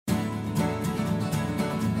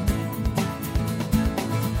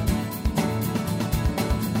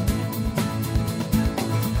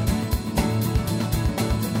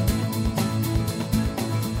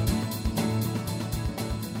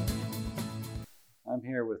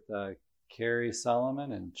here with Carrie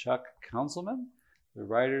Solomon and Chuck Councilman, the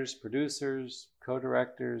writers, producers,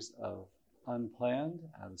 co-directors of Unplanned,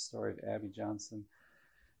 the story of Abby Johnson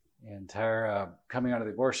and Tara coming out of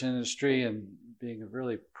the abortion industry and being a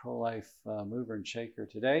really pro-life mover and shaker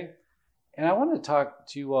today. And I want to talk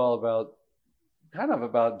to you all about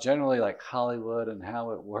generally like Hollywood and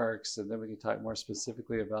how it works, and then we can talk more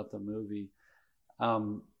specifically about the movie.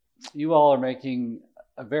 You all are making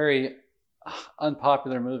a very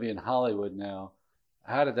unpopular movie in Hollywood now.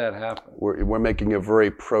 How did that happen? We're making a very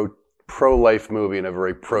pro-life movie in a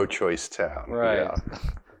very pro-choice town. Right. Yeah.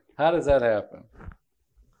 How does that happen?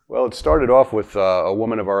 Well, it started off with a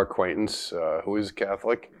woman of our acquaintance who is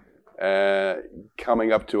Catholic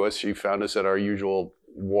coming up to us. She found us at our usual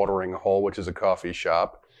watering hole, which is a coffee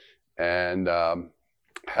shop, and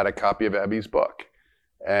had a copy of Abby's book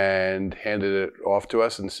and handed it off to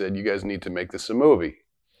us and said, "You guys need to make this a movie."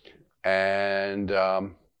 And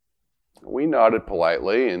we nodded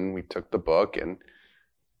politely and we took the book, and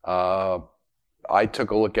I took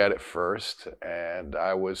a look at it first, and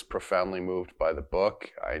I was profoundly moved by the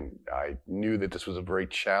book. I knew that this was a very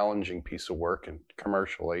challenging piece of work, and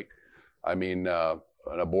commercially, I mean, an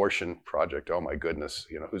abortion project, oh my goodness,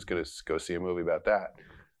 who's going to go see a movie about that?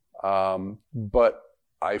 But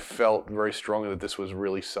I felt very strongly that this was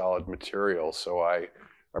really solid material, so I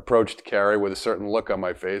approached Carrie with a certain look on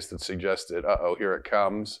my face that suggested, uh-oh, here it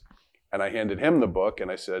comes. And I handed him the book, and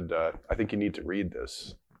I said, I think you need to read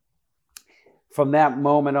this. From that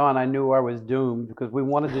moment on, I knew I was doomed, because we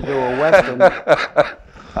wanted to do a Western.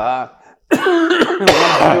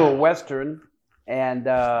 And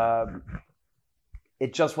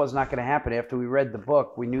it just was not going to happen. After we read the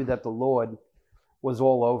book, we knew that the Lord was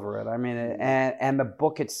all over it. I mean, and the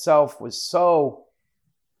book itself was so,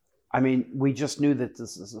 we just knew that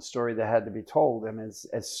this is a story that had to be told. And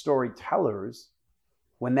as storytellers,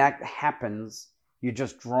 when that happens, you're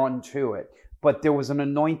just drawn to it. But there was an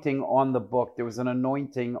anointing on the book. There was an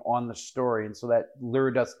anointing on the story. And so that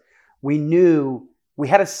lured us. We knew, we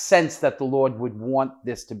had a sense that the Lord would want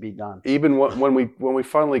this to be done. Even when we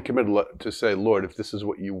finally committed to say, Lord, if this is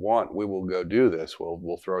what you want, we will go do this.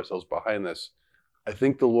 We'll throw ourselves behind this. I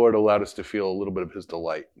think the Lord allowed us to feel a little bit of his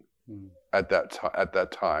delight at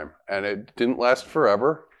that time. And it didn't last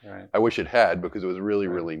forever. Right. I wish it had, because it was really,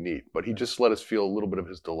 really neat. But he just let us feel a little bit of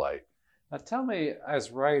his delight. Now tell me, as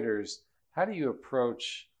writers, how do you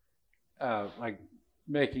approach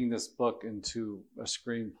making this book into a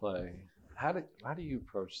screenplay? How do you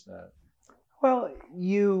approach that? Well,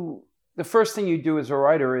 the first thing you do as a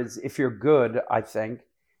writer is, if you're good, I think,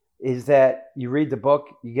 is that you read the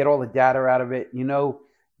book, you get all the data out of it,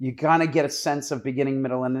 you kind of get a sense of beginning,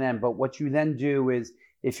 middle, and end. But what you then do is,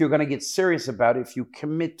 if you're going to get serious about it, if you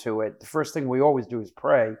commit to it, the first thing we always do is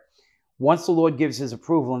pray. Once the Lord gives his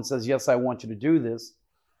approval and says, yes, I want you to do this,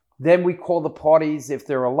 then we call the parties, if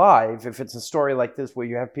they're alive, if it's a story like this where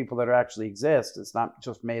you have people that actually exist, it's not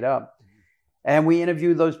just made up, and we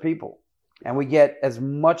interview those people. And we get as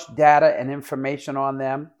much data and information on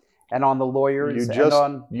them and on the lawyers.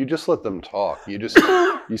 You just let them talk.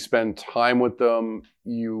 You spend time with them.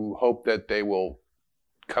 You hope that they will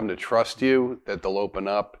come to trust you, that they'll open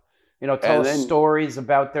up. Tell us stories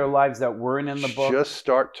about their lives that weren't in the book. Just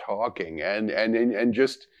start talking, and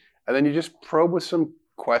then you just probe with some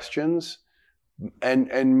questions,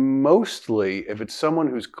 and mostly, if it's someone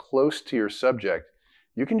who's close to your subject,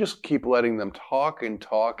 you can just keep letting them talk and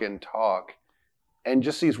talk and talk, and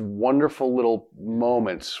just these wonderful little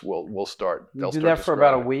moments will start. You do that for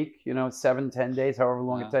about a week, 7-10 days, however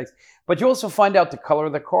long it takes. But you also find out the color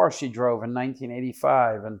of the car she drove in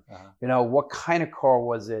 1985, and what kind of car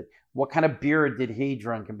was it? What kind of beer did he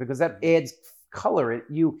drink? And because that adds color.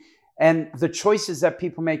 And the choices that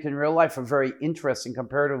people make in real life are very interesting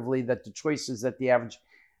comparatively that the choices that the average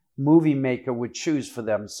movie maker would choose for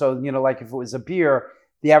them. So, like if it was a beer,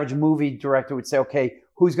 the average movie director would say, okay,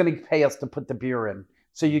 who's going to pay us to put the beer in?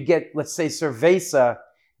 So you get, let's say, Cerveza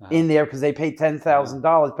in there because they pay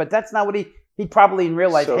 $10,000. But that's not what he'd probably in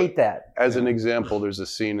real life hate that. As an example, there's a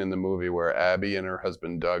scene in the movie where Abby and her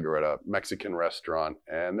husband Doug are at a Mexican restaurant,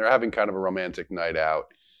 and they're having kind of a romantic night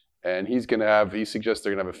out. And he suggests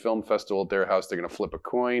they're going to have a film festival at their house. They're going to flip a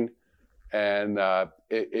coin. And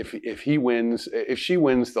if she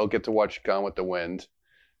wins, they'll get to watch Gone with the Wind.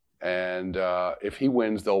 And if he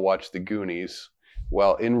wins, they'll watch The Goonies.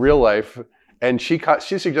 Well, in real life, and she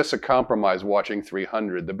suggests a compromise, watching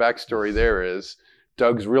 300. The backstory there is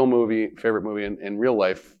Doug's favorite movie in real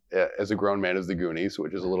life as a grown man is The Goonies,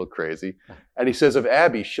 which is a little crazy. And he says of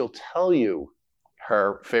Abby, she'll tell you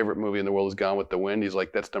her favorite movie in the world is Gone with the Wind. He's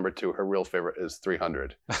like, that's number 2. Her real favorite is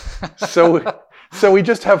 300. So we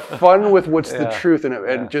just have fun with what's the truth, and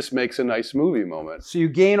it just makes a nice movie moment. So you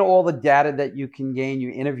gain all the data that you can gain.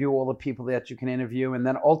 You interview all the people that you can interview, and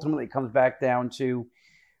then ultimately it comes back down to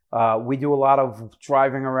we do a lot of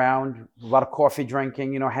driving around, a lot of coffee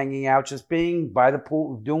drinking, hanging out, just being by the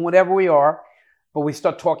pool, doing whatever we are. But we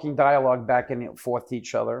start talking dialogue back and forth to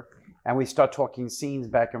each other, and we start talking scenes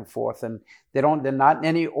back and forth. And they're not in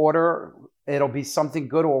any order. It'll be something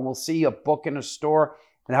good, or we'll see a book in a store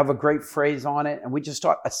and have a great phrase on it, and we just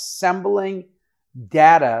start assembling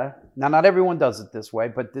data. Now, not everyone does it this way,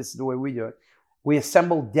 but this is the way we do it. We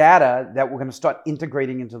assemble data that we're going to start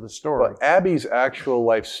integrating into the story. But Abby's actual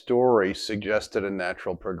life story suggested a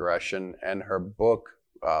natural progression, and her book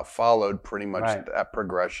followed pretty much that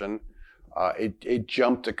progression. It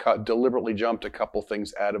deliberately jumped a couple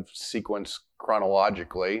things out of sequence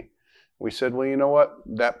chronologically. We said, well, you know what?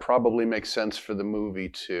 That probably makes sense for the movie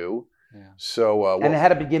too. Yeah. So, and it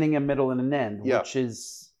had a beginning, a middle, and an end, which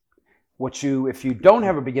is if you don't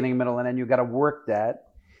have a beginning, a middle, and end, you got to work that.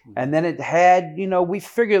 And then it had, we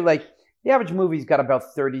figured like the average movie's got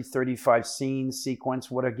about 30, 35 scenes, sequence,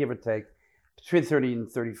 whatever, give or take, between 30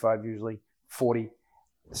 and 35, usually 40.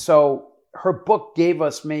 So her book gave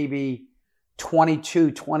us maybe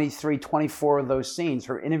 22, 23, 24 of those scenes.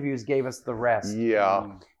 Her interviews gave us the rest. Yeah.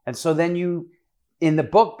 And so then in the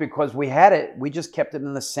book, because we had it, we just kept it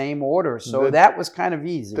in the same order. So that was kind of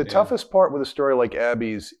easy. The toughest part with a story like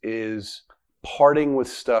Abby's is parting with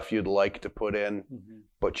stuff you'd like to put in,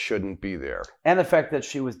 but shouldn't be there. And the fact that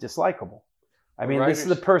she was dislikable. I mean, this is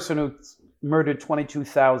the person who murdered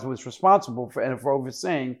 22,000, was responsible for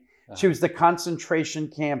overseeing. She was the concentration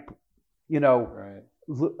camp, general.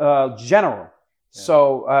 Yeah.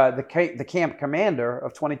 So the camp commander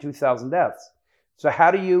of 22,000 deaths. So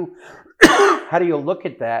how do you look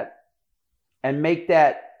at that and make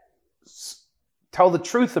that, tell the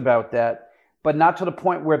truth about that, but not to the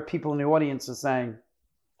point where people in the audience are saying,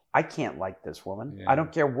 I can't like this woman. Yeah. I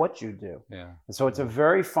don't care what you do. Yeah. And so it's a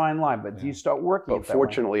very fine line, but you start working. But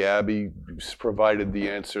fortunately, Abby provided the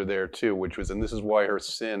answer there too, which was, and this is why her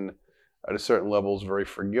sin at a certain level is very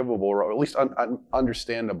forgivable, or at least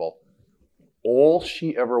understandable. All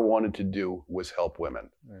she ever wanted to do was help women.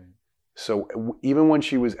 Right. So even when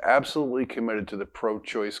she was absolutely committed to the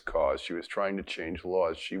pro-choice cause, she was trying to change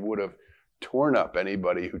laws, she would have torn up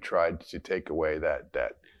anybody who tried to take away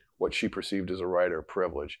that what she perceived as a right or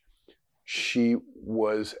privilege. She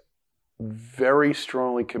was very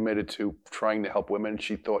strongly committed to trying to help women.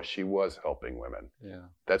 She thought she was helping women. Yeah.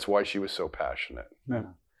 That's why she was so passionate. Yeah.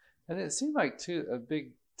 And it seemed like, too, a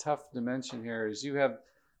big, tough dimension here is you have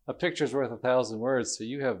a picture's worth 1,000 words, so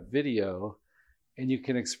you have video, and you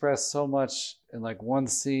can express so much in like one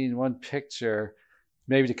scene, one picture,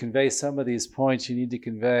 maybe to convey some of these points you need to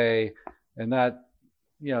convey, and not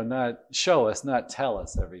show us, not tell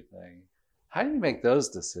us everything. How do you make those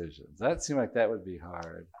decisions? That seemed like that would be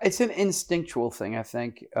hard. It's an instinctual thing, I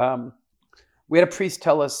think. We had a priest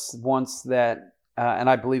tell us once that, and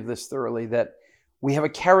I believe this thoroughly, that we have a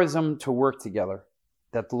charism to work together,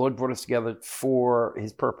 that the Lord brought us together for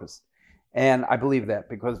his purpose. And I believe that,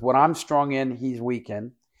 because what I'm strong in, he's weak in.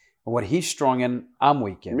 And what he's strong in, I'm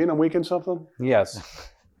weak in. You mean I'm weak in something? Yes.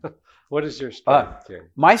 What is your strength, Kerry?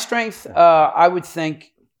 My strength, I would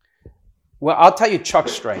think, well, I'll tell you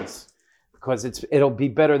Chuck's strengths, because it'll be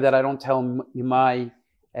better that I don't tell him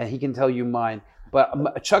and he can tell you mine.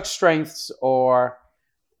 But Chuck's strengths are,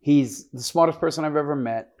 he's the smartest person I've ever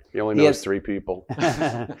met. He only knows 3 people.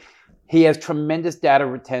 He has tremendous data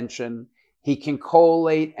retention. He can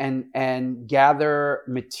collate and gather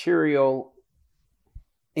material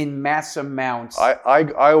in mass amounts.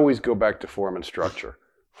 I always go back to form and structure.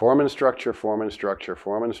 Form and structure, form and structure,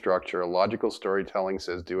 form and structure. Logical storytelling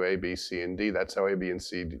says do A, B, C, and D. That's how A, B, and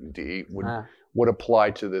C, D, E would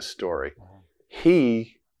apply to this story.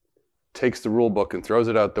 He takes the rule book and throws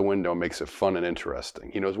it out the window and makes it fun and interesting.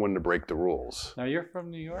 He knows when to break the rules. Now, you're from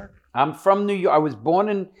New York? I'm from New York. I was born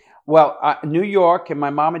in, New York, and my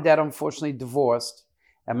mom and dad unfortunately divorced.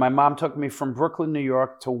 And my mom took me from Brooklyn, New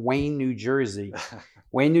York to Wayne, New Jersey.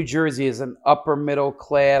 Wayne, New Jersey is an upper middle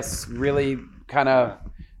class, really kind of,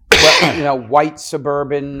 white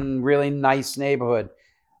suburban, really nice neighborhood.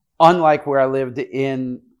 Unlike where I lived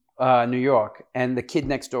in New York. And the kid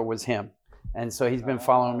next door was him. And so he's been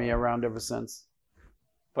following me around ever since.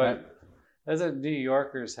 But doesn't New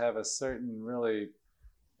Yorkers have a certain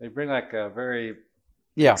they bring like a very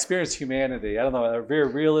experienced humanity. I don't know, a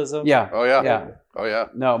very realism. Yeah. Oh, yeah. Oh, yeah.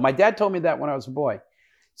 No, my dad told me that when I was a boy. He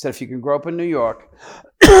said, if you can grow up in New York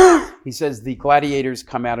He says the gladiators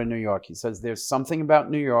come out of New York. He says there's something about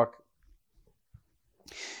New York.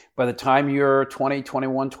 By the time you're 20,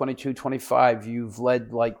 21, 22, 25, you've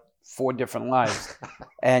led like 4 different lives,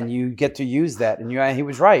 and you get to use that. And he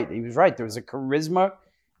was right. He was right. There was a charisma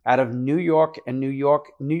out of New York and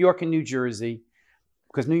New Jersey,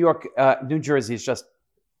 because New Jersey is just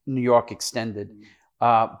New York extended.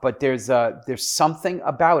 But there's something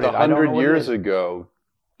about it. 100 years ago,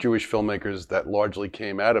 Jewish filmmakers that largely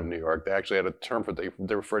came out of New York, they actually had a term for it.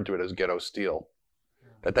 They referred to it as ghetto steel.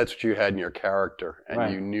 That's what you had in your character,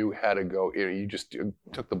 and you knew how to go. You just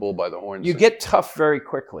took the bull by the horns. You get tough very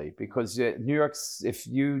quickly, because New York's, if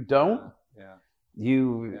you don't,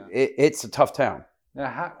 it's a tough town.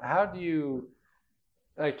 Now, how do you,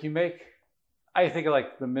 like, I think of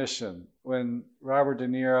like The Mission, when Robert De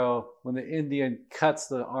Niro, when the Indian cuts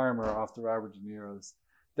the armor off the Robert De Niro's,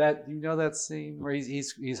 that scene where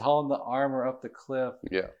he's hauling the armor up the cliff,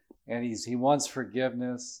 and he wants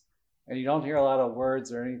forgiveness, and you don't hear a lot of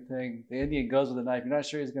words or anything. The Indian goes with a knife. You're not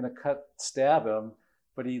sure he's going to stab him,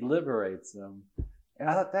 but he liberates him. And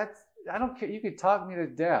I thought, I don't care. You could talk me to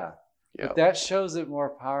death, but that shows it more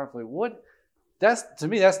powerfully. To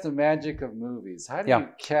me, that's the magic of movies. How do you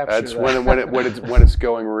capture that? when it's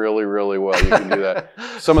going really, really well, you can do that.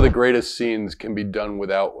 Some of the greatest scenes can be done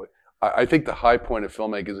without. I think the high point of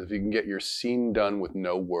filmmaking is if you can get your scene done with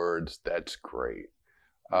no words. That's great.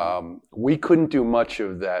 We couldn't do much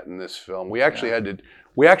of that in this film. We actually had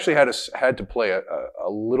to play a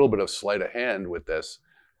little bit of sleight of hand with this.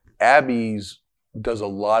 Abby does a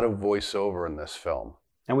lot of voiceover in this film.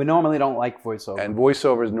 And we normally don't like voiceover. And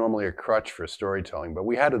voiceover is normally a crutch for storytelling, but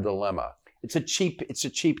we had a dilemma. It's a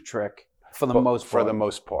cheap trick for the most part. For the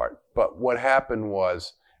most part. But what happened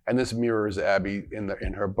was, and this mirrors Abby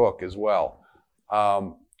in her book as well,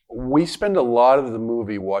 we spend a lot of the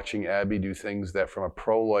movie watching Abby do things that from a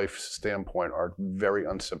pro-life standpoint are very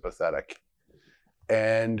unsympathetic.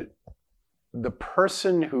 And the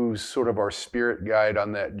person who's sort of our spirit guide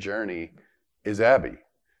on that journey is Abby,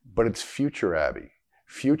 but it's future Abby.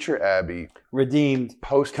 Future Abby, redeemed,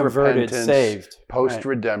 post-repentance, saved,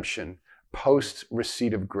 post-redemption,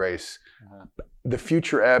 post-receipt of grace. The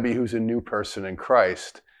future Abby, who's a new person in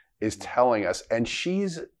Christ, is telling us, and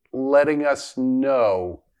she's letting us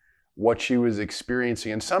know what she was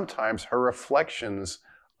experiencing, and sometimes her reflections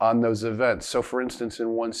on those events. So, for instance, in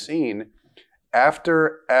one scene,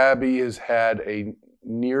 after Abby has had a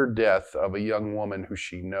near death of a young woman who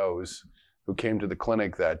she knows, who came to the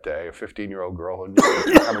clinic that day, a 15-year-old girl who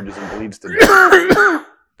knew hemorrhages and bleeds to death.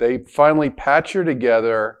 They finally patch her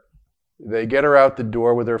together. They get her out the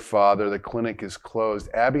door with her father. The clinic is closed.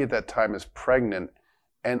 Abby at that time is pregnant.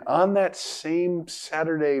 And on that same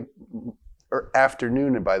Saturday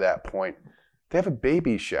afternoon, and by that point, they have a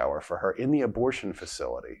baby shower for her in the abortion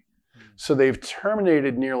facility. So they've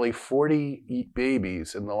terminated nearly 40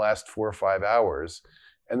 babies in the last 4 or 5 hours.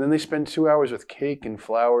 And then they spend 2 hours with cake and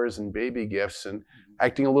flowers and baby gifts and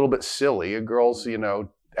acting a little bit silly. A girl's,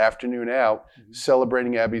 afternoon out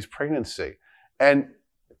celebrating Abby's pregnancy. And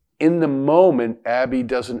in the moment, Abby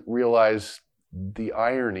doesn't realize the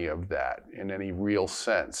irony of that in any real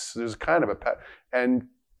sense. There's kind of and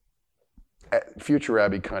future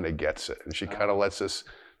Abby kind of gets it. And she kind of lets us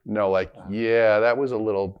know, that was a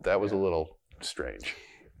little strange.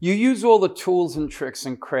 You use all the tools and tricks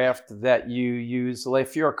and craft that you use. Like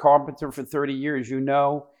if you're a carpenter for 30 years, you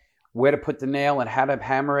know where to put the nail and how to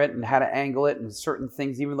hammer it and how to angle it, and certain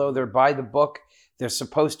things, even though they're by the book, they're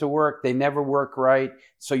supposed to work. They never work right.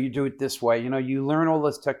 So you do it this way. You learn all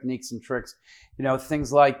those techniques and tricks.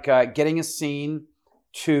 Things like getting a scene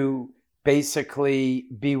to basically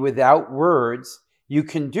be without words. You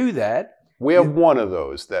can do that. We have one of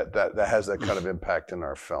those that has that kind of impact in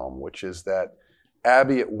our film, which is that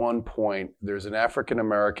Abby, at one point, there's an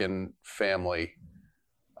African-American family.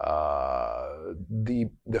 The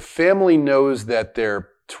family knows that their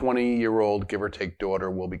 20-year-old, give or take,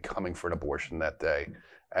 daughter will be coming for an abortion that day.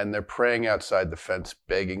 And they're praying outside the fence,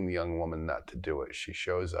 begging the young woman not to do it. She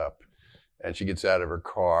shows up, and she gets out of her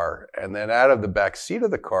car. And then out of the back seat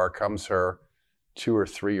of the car comes her 2 or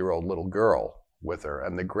 3-year-old little girl with her.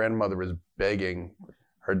 And the grandmother is begging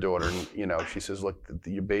her daughter, she says, look,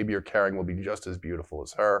 the baby you're carrying will be just as beautiful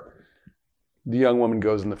as her. The young woman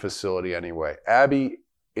goes in the facility anyway. Abby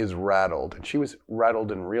is rattled, and she was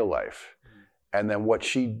rattled in real life. And then what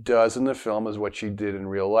she does in the film is what she did in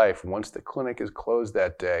real life. Once the clinic is closed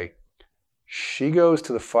that day, she goes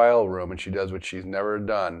to the file room and she does what she's never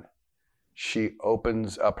done. She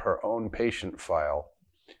opens up her own patient file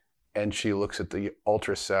and she looks at the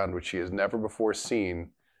ultrasound, which she has never before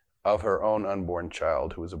seen, of her own unborn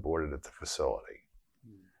child who was aborted at the facility.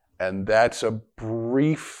 And that's a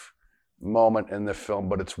brief moment in the film,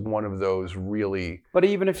 but it's one of those really But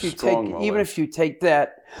even if you take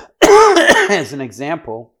that as an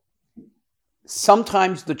example,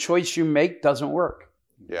 sometimes the choice you make doesn't work.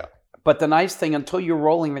 Yeah. But the nice thing, until you're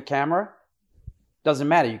rolling the camera, doesn't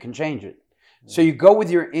matter. You can change it. So you go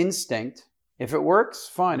with your instinct. If it works,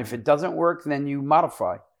 fine. If it doesn't work, then you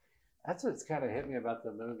modify. That's what's kind of hit me about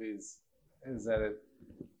the movies, is that it,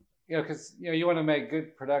 because you want to make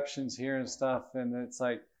good productions here and stuff, and it's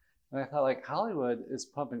like, and I thought like Hollywood is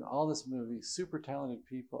pumping all this movie, super talented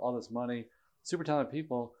people, all this money, super talented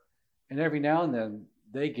people, and every now and then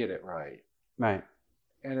they get it right. Right.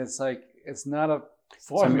 And it's like, it's not a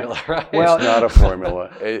formula, right? Well, it's not a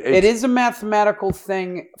formula. It is a mathematical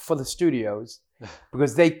thing for the studios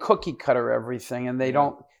because they cookie cutter everything, and they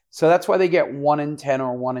don't. So that's why they get 1 in 10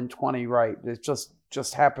 or 1 in 20 right. It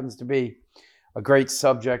just happens to be a great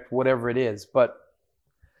subject, whatever it is. But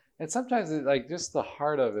and sometimes it's like just the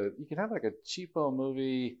heart of it. You can have like a cheapo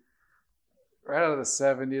movie right out of the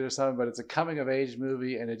 70s or something, but it's a coming of age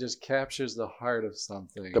movie, and it just captures the heart of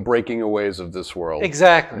something. The breaking aways of this world.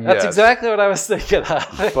 Exactly. That's exactly what I was thinking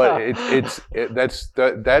of. But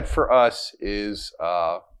that for us is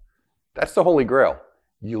that's the holy grail.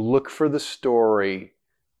 You look for the story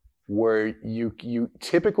where you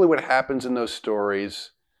typically, what happens in those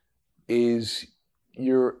stories is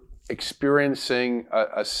you're experiencing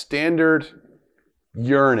a standard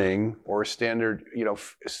yearning or a standard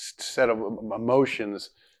set of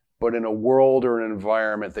emotions, but in a world or an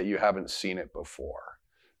environment that you haven't seen it before.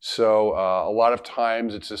 So a lot of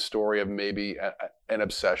times it's a story of maybe an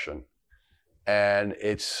obsession, and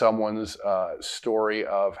it's someone's story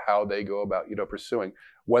of how they go about pursuing,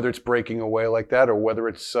 whether it's breaking away like that or whether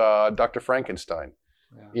it's Dr. Frankenstein.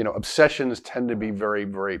 Yeah. Obsessions tend to be very,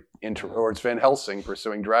 very or it's Van Helsing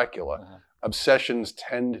pursuing Dracula. Uh-huh. Obsessions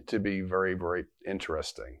tend to be very, very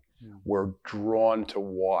interesting. Yeah. We're drawn to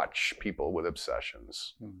watch people with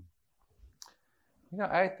obsessions.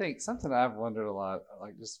 I think something I've wondered a lot,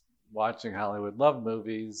 like just watching Hollywood, love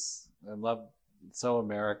movies and love So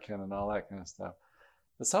American and all that kind of stuff.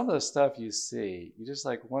 But some of the stuff you see, you just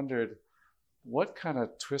like wondered, what kind of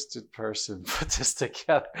twisted person put this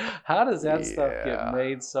together? How does that stuff get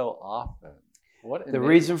made so often? The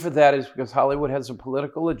reason for that is because Hollywood has a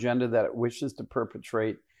political agenda that it wishes to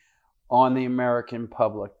perpetrate on the American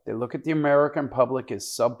public. They look at the American public as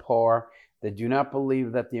subpar. They do not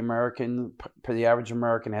believe that the average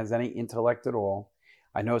American has any intellect at all.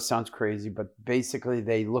 I know it sounds crazy, but basically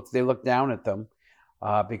they look down at them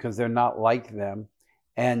because they're not like them.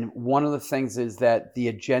 And one of the things is that the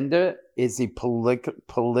agenda is a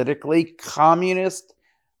politically communist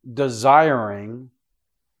desiring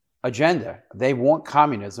agenda. They want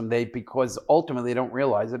communism. Because ultimately they don't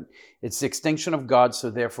realize it. It's the extinction of God,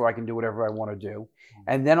 so therefore I can do whatever I want to do.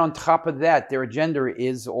 And then on top of that, their agenda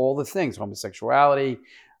is all the things: homosexuality,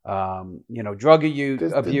 drug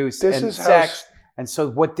abuse, and sex. And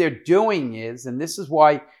so what they're doing is, and this is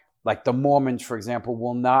why, like the Mormons, for example,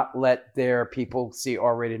 will not let their people see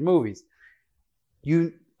R-rated movies.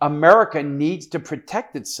 America needs to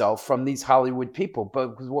protect itself from these Hollywood people.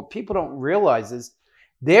 But what people don't realize is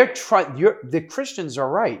the Christians are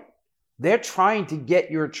right. They're trying to get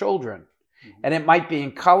your children. And it might be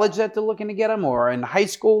in college that they're looking to get them, or in high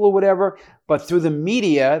school or whatever. But through the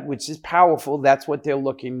media, which is powerful, that's what they're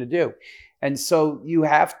looking to do. And so you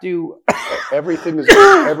have to... Everything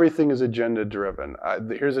is agenda driven.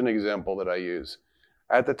 Here's an example that I use.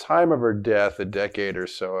 At the time of her death, a decade or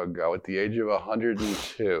so ago, at the age of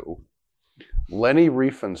 102, Leni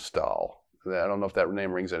Riefenstahl, I don't know if that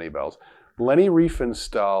name rings any bells. Leni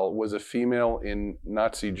Riefenstahl was a female in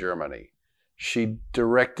Nazi Germany. She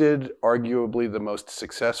directed arguably the most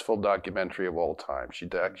successful documentary of all time.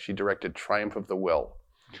 She directed Triumph of the Will,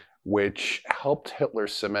 which helped Hitler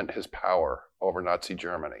cement his power over Nazi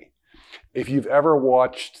Germany. If you've ever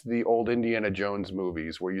watched the old Indiana Jones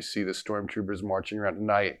movies where you see the stormtroopers marching around at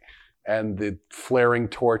night and the flaring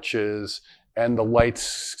torches and the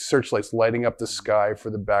searchlights lighting up the sky for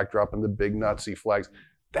the backdrop and the big Nazi flags,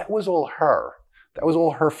 that was all her. That was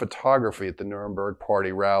all her photography at the Nuremberg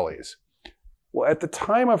party rallies. Well, at the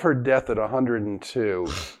time of her death at 102,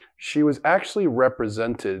 she was actually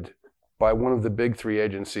represented by one of the big three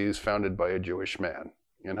agencies founded by a Jewish man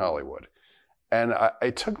in Hollywood. And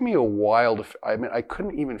it took me a while I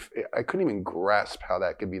couldn't even grasp how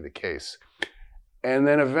that could be the case. And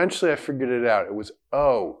then eventually I figured it out. It was,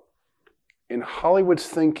 in Hollywood's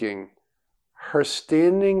thinking, her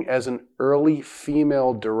standing as an early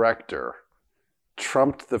female director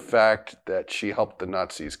trumped the fact that she helped the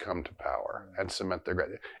Nazis come to power and cement their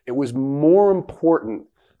greatness. It was more important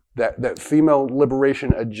that female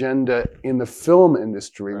liberation agenda in the film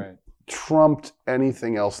industry Right. trumped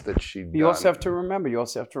anything else that she'd done. You also have to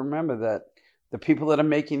remember that the people that are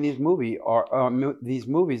making these these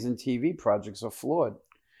movies and TV projects are flawed.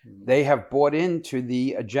 They have bought into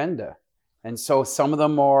the agenda, and so some of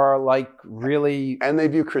them are like really. And they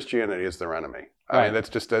view Christianity as their enemy. I Right. mean, that's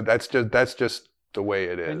just the way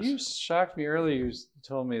it is. And you shocked me earlier. You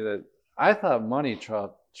told me that I thought money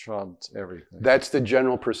trumped everything. That's the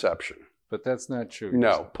general perception. But that's not true.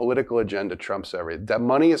 No, political agenda trumps everything. That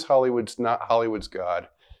money is not Hollywood's God.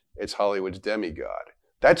 It's Hollywood's demigod.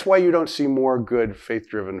 That's why you don't see more good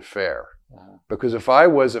faith-driven fare. Because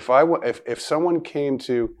if someone came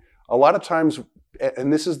to, a lot of times,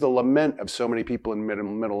 and this is the lament of so many people in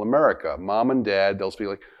middle America, mom and dad, they'll be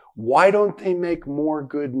like, why don't they make more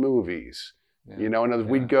good movies? Yeah. You know, and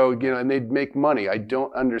we'd go, and they'd make money. I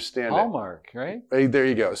don't understand Hallmark, right? it. There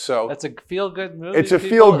you go. So That's a feel-good movie. it's a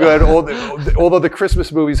people? feel-good, although the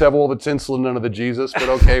Christmas movies have all the tinsel and none of the Jesus, but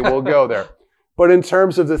okay, we'll go there. But in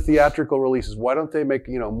terms of the theatrical releases, why don't they make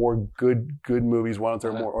more good movies? Why don't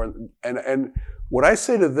there more? And what I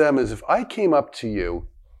say to them is, if I came up to you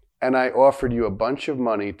and I offered you a bunch of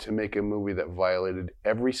money to make a movie that violated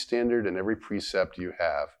every standard and every precept you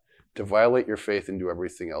have, to violate your faith and do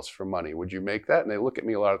everything else for money, would you make that? And they look at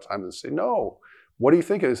me a lot of times and say, no. What do you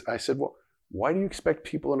think it is? I said, well, why do you expect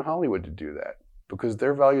people in Hollywood to do that? Because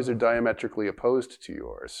their values are diametrically opposed to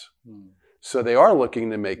yours. So they are looking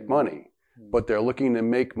to make money. But they're looking to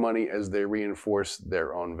make money as they reinforce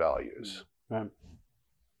their own values. Right.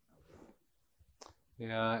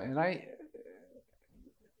 Yeah, and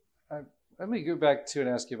let me go back to and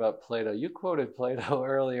ask you about Plato. You quoted Plato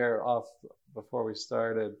earlier before we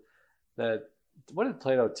started. What did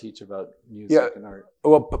Plato teach about music and art?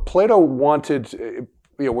 Well, Plato wanted,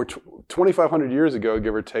 we're 2,500 years ago,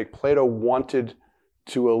 give or take, Plato wanted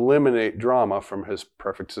to eliminate drama from his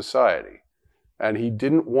perfect society. And he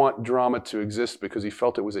didn't want drama to exist because he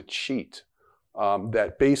felt it was a cheat,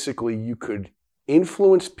 that basically you could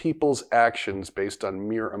influence people's actions based on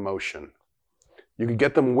mere emotion. You could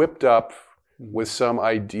get them whipped up with some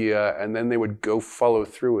idea, and then they would go follow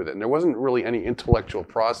through with it. And there wasn't really any intellectual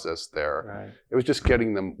process there. Right. It was just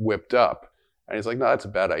getting them whipped up. And he's like, no, that's a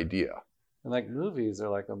bad idea. And like movies are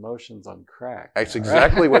like emotions on crack. That's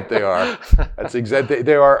exactly what they are. That's exactly,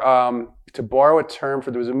 they are, to borrow a term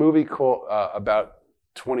there was a movie called, about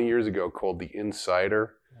 20 years ago called The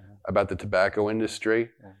Insider, about the tobacco industry.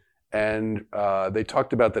 And they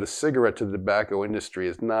talked about that a cigarette to the tobacco industry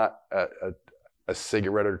is not a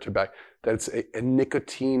cigarette or tobacco, that's a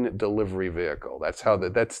nicotine delivery vehicle. That's how the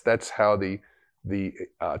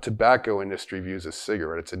tobacco industry views a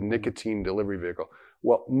cigarette. It's a nicotine delivery vehicle.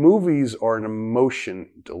 Well, movies are an emotion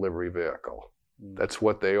delivery vehicle. That's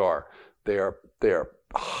what they are. They are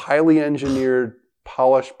highly engineered,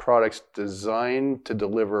 polished products designed to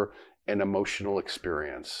deliver an emotional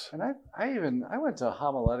experience. And I went to a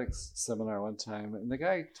homiletics seminar one time, and the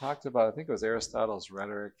guy talked about, I think it was Aristotle's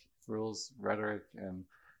rules rhetoric,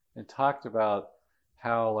 and talked about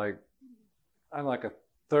how I'm like a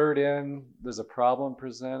third in, there's a problem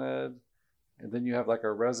presented, and then you have like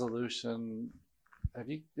a resolution.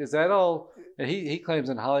 Is that all? And he claims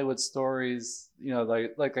in Hollywood stories,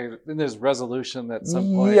 then there's resolution at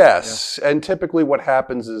some point. Yes, and typically what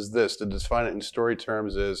happens is this, to define it in story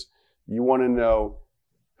terms, is you want to know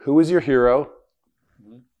who is your hero,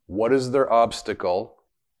 what is their obstacle,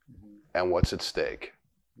 and what's at stake.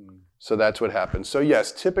 So that's what happens. So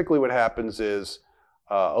yes, typically what happens is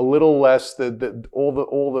a little less. All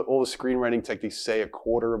the screenwriting techniques say a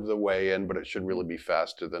quarter of the way in, but it should really be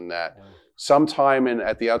faster than that. Sometime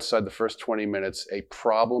at the outside, the first 20 minutes, a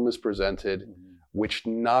problem is presented, which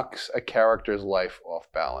knocks a character's life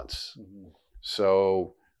off balance.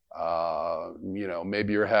 So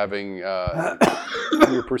maybe you're having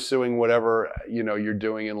you're pursuing whatever you're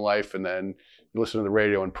doing in life, and then you listen to the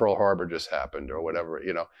radio and Pearl Harbor just happened, or whatever.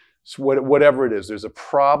 So whatever it is, there's a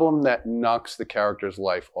problem that knocks the character's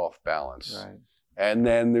life off balance. Right. And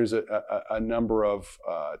then there's a number of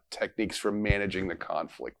techniques for managing the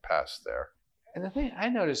conflict past there. And the thing I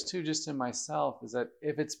noticed too, just in myself, is that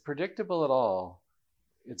if it's predictable at all,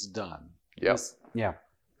 it's done. Yes. Yeah.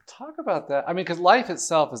 Talk about that. I mean, because life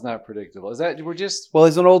itself is not predictable. Is that we're just? Well,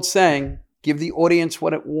 there's an old saying: give the audience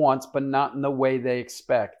what it wants, but not in the way they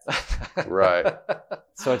expect. Right.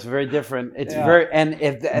 So it's very different. It's Yeah. very and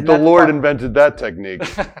The Lord invented that technique.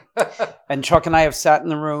 And Chuck and I have sat in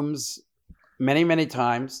the rooms many, many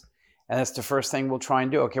times, and that's the first thing we'll try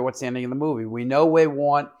and do. Okay, what's the ending of the movie? We know we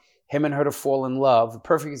want him and her to fall in love. The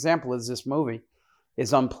perfect example is this movie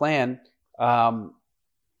is Unplanned.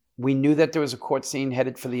 we knew that there was a court scene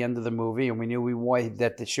headed for the end of the movie, and we knew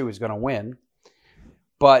that she was going to win.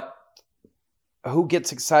 But who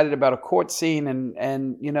gets excited about a court scene?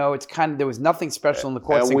 And it's kind of, there was nothing special in the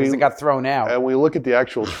court scene because it got thrown out. And we look at the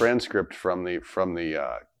actual transcript from the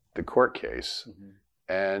court case,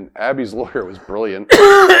 and Abby's lawyer was brilliant,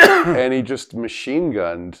 and he just machine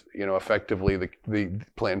gunned, effectively the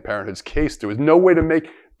Planned Parenthood's case. There was no way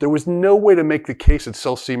to make the case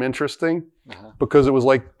itself seem interesting because it was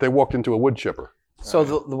like they walked into a wood chipper. So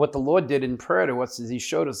what the Lord did in prayer to us is he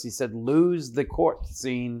showed us, he said, lose the court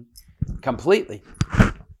scene completely.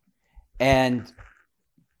 And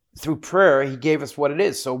through prayer, he gave us what it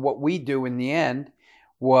is. So what we do in the end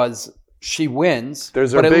was she wins,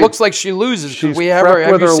 but it looks like she loses. She's we have prepped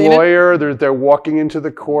her, with her lawyer. They're walking into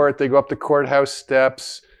the court. They go up the courthouse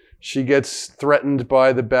steps. She gets threatened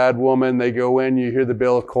by the bad woman. They go in. You hear the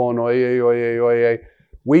bailiff calling, oye, oye, oye.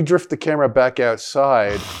 We drift the camera back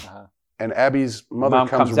outside, and Abby's mother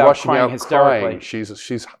comes rushing out crying.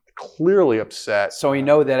 She's clearly upset. So we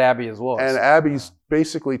know that Abby is lost. And Abby's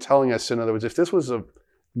basically telling us, in other words, if this was a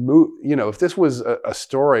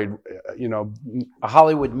story, a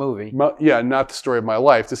Hollywood movie. Not the story of my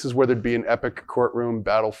life. This is where there'd be an epic courtroom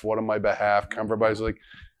battle fought on my behalf. Everybody's like,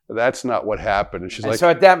 that's not what happened. And she's like, so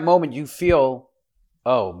at that moment you feel,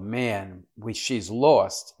 oh man, she's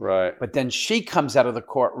lost. Right. But then she comes out of the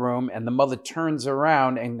courtroom and the mother turns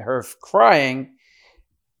around and her crying,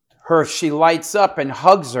 she lights up and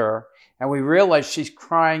hugs her. And we realize she's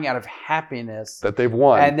crying out of happiness. That they've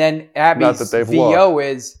won. And then Abby's VO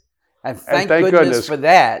is, and thank goodness for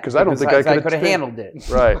that. Because I don't think I could have handled it.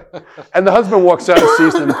 Right. And the husband walks out and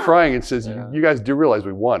sees them crying and says, you guys do realize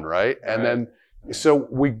we won, right? And then, so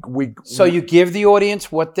So you give the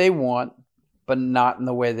audience what they want, but not in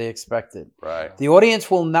the way they expected. Right. The audience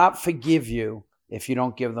will not forgive you if you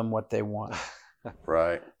don't give them what they want.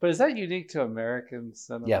 Right. But is that unique to American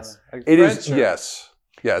cinema? Yes. Like it French is, yes.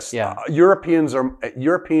 Yes. Yeah. Europeans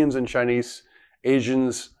and Chinese,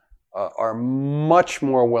 Asians are much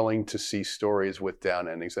more willing to see stories with down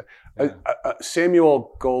endings.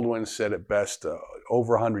 Samuel Goldwyn said it best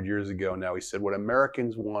over 100 years ago now. He said, what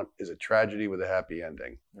Americans want is a tragedy with a happy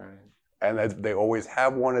ending. Right. And they always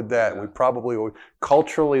have wanted that. Yeah. We probably,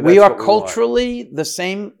 culturally, that's we are what we culturally want. The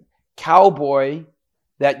same cowboy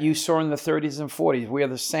that you saw in the 30s and 40s. We are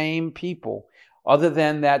the same people. Other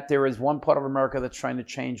than that, there is one part of America that's trying to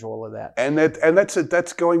change all of that. And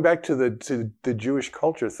that's going back to the Jewish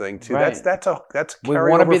culture thing too. Right. That's we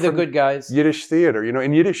want to be the good guys. Yiddish theater,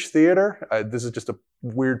 in Yiddish theater, this is just a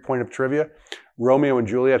weird point of trivia. Romeo and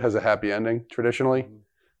Juliet has a happy ending traditionally,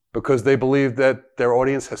 because they believe that their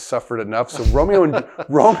audience has suffered enough. So Romeo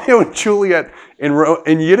and Juliet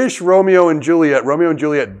in Yiddish, Romeo and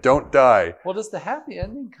Juliet don't die. Well, does the happy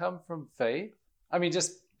ending come from faith? I mean,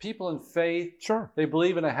 just people in faith, sure, they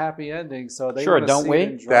believe in a happy ending, so they sure, don't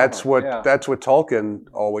we? That's what Tolkien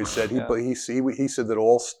always said. He said that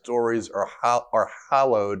all stories are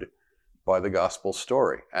hallowed by the gospel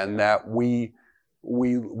story, and that we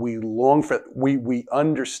long for. We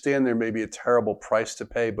understand there may be a terrible price to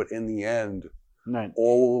pay, but in the end, right.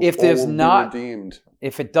 all if there's will be not redeemed.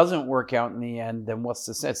 If it doesn't work out in the end, then what's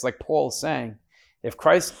the sense? Like Paul's saying, if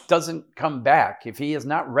Christ doesn't come back, if he is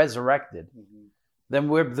not resurrected. Then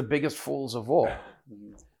we're the biggest fools of all.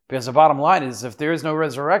 Because the bottom line is, if there is no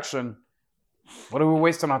resurrection, what are we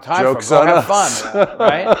wasting our time Jokes for? Go have us. fun,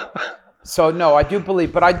 right? So no, I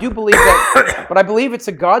believe that, but I believe it's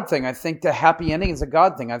a God thing. I think the happy ending is a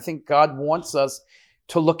God thing. I think God wants us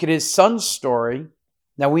to look at his son's story.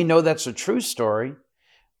 Now we know that's a true story,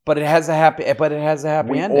 but it has a happy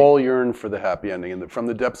ending. We all yearn for the happy ending, and from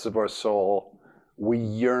the depths of our soul, we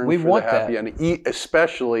yearn for the happy ending,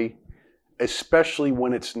 especially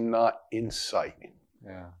when it's not in sight.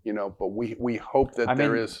 Yeah. But we hope that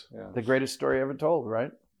there is. The greatest story ever told,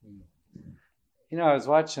 right? I was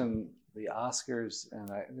watching the Oscars, and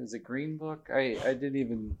it was a Green Book. I didn't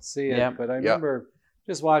even see it, but I remember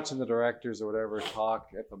just watching the directors or whatever talk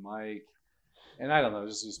at the mic. And I don't know,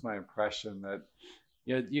 this is just my impression that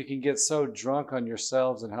you can get so drunk on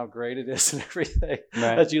yourselves and how great it is and everything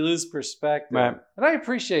that you lose perspective. Right. And I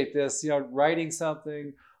appreciate this, writing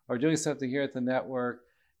something or doing something here at the network,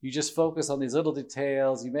 you just focus on these little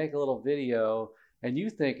details, you make a little video, and you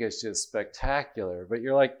think it's just spectacular. But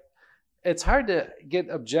you're like, it's hard to get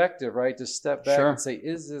objective, right? To step back and say,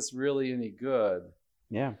 is this really any good?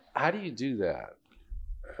 Yeah. How do you do that?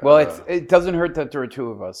 Well, it doesn't hurt that there are two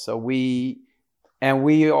of us. So we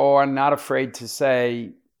are not afraid to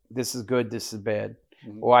say, this is good, this is bad.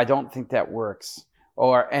 Or I don't think that works.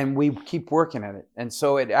 And we keep working at it. And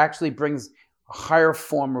so it actually brings a higher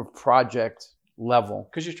form of project level.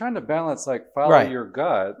 Because you're trying to balance, like, follow Right. your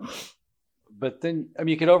gut, but then, I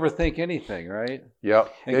mean, you can overthink anything, right?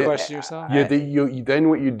 Yep. And question yourself. Yeah. Then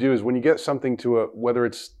what you do is when you get something to whether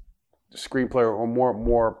it's screenplay or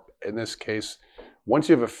more in this case, once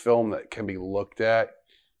you have a film that can be looked at,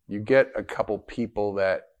 you get a couple people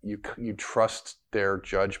that you trust their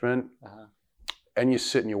judgment, and you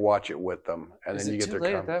sit and you watch it with them, and Is then you it get too their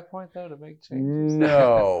late at comments. that point, though, to make changes?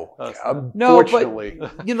 No, Oh, it's not. No, unfortunately.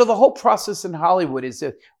 but you know, the whole process in Hollywood is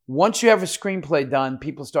that once you have a screenplay done,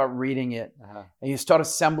 people start reading it, and you start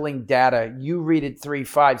assembling data. You read it 3,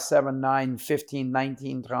 5, 7, 9, 15,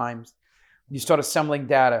 19 times. You start assembling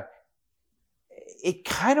data. It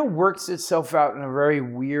kind of works itself out in a very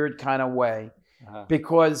weird kind of way,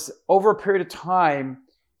 because over a period of time,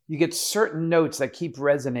 you get certain notes that keep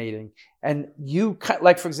resonating. And you,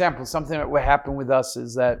 like, for example, something that would happen with us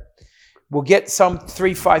is that we'll get some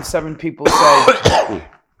 3, 5, 7 people say,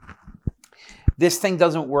 this thing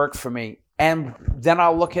doesn't work for me. And then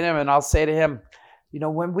I'll look at him and I'll say to him, you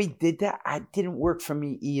know, when we did that, it didn't work for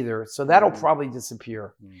me either. So that'll probably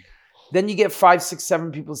disappear. Then you get 5, 6,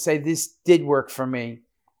 7 people say, this did work for me.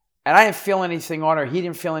 And I didn't feel anything on it, or he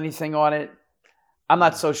didn't feel anything on it. I'm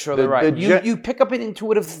not so sure they're right. You pick up an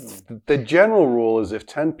intuitive... The general rule is if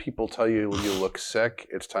 10 people tell you you look sick,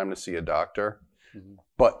 it's time to see a doctor.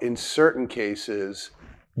 But in certain cases,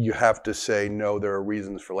 you have to say, no, there are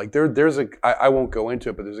reasons for, like, I won't go into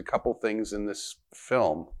it, but there's a couple things in this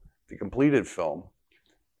film, the completed film.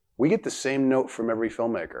 We get the same note from every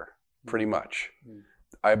filmmaker, pretty much.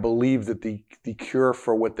 I believe that the cure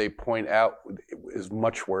for what they point out is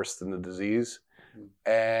much worse than the disease.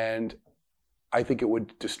 And I think it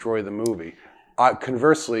would destroy the movie.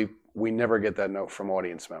 Conversely, we never get that note from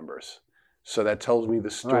audience members. So that tells me the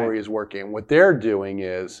story is working. What they're doing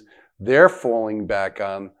is they're falling back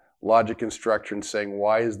on logic and structure and saying,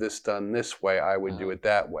 why is this done this way? I would do it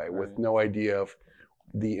that way, with no idea of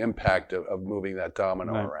the impact of moving that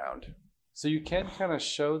domino around. So you can kind of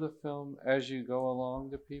show the film as you go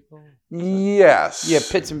along to people? Yes. Yeah,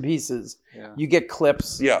 bits and pieces. Yeah. You get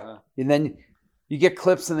clips. Yeah. And then you get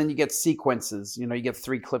clips, and then you get sequences. You know, you get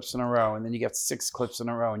 3 clips in a row, and then you get 6 clips in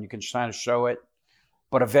a row, and you can kind of show it.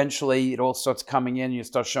 But eventually, it all starts coming in. You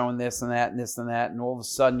start showing this and that and this and that, and all of a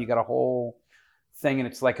sudden, you got a whole thing. And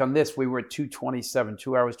it's like on this, we were at 2:27,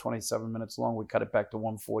 2 hours 27 minutes long. We cut it back to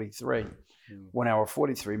 1:43, 1 hour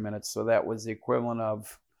 43 minutes. So that was the equivalent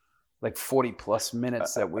of like 40 plus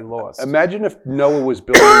minutes that we lost. Imagine if Noah was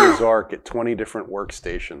building his ark at 20 different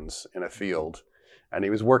workstations in a field, and he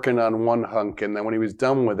was working on one hunk, and then when he was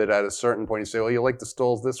done with it, at a certain point, he'd say, well, you like the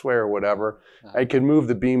stalls this way or whatever. I could move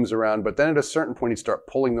the beams around, but then at a certain point, he'd start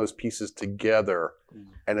pulling those pieces together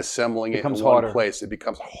and assembling it in one place. It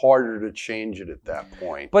becomes harder to change it at that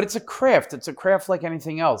point. But it's a craft. It's a craft like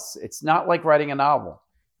anything else. It's not like writing a novel.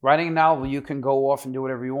 Writing a novel, you can go off and do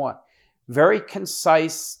whatever you want. Very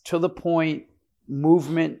concise, to the point,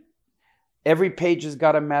 movement. Every page has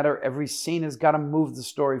got to matter. Every scene has got to move the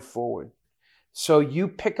story forward. So you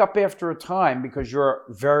pick up after a time, because your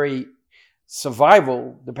very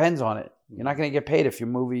survival depends on it. You're not going to get paid if your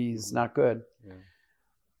movie is not good. Yeah.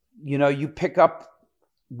 You know, you pick up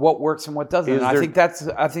what works and what doesn't. And I think that's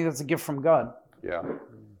a gift from God. Yeah.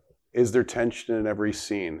 Is there tension in every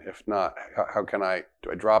scene? If not, how can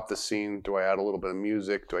do I drop the scene? Do I add a little bit of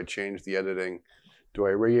music? Do I change the editing? Do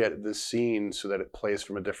I re-edit the scene so that it plays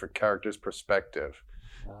from a different character's perspective?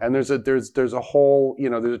 And there's a whole, you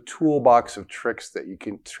know, there's a toolbox of tricks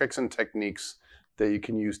and techniques that you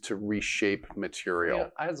can use to reshape material. Yeah,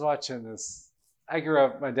 I was watching this. I grew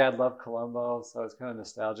up, my dad loved Columbo, so it was kind of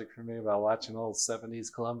nostalgic for me about watching old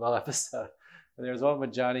 70s Columbo episode. And there was one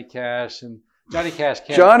with Johnny Cash, and Johnny Cash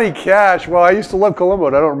can't... Johnny Cash! Well, I used to love Columbo,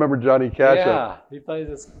 and I don't remember Johnny Cash. Yeah, he plays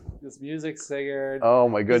this music singer. Oh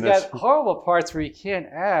my goodness. He's got horrible parts where he can't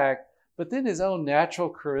act, but then his own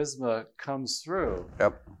natural charisma comes through.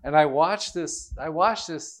 Yep. And I watched this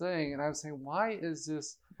thing, and I was saying, why is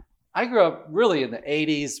this... I grew up really in the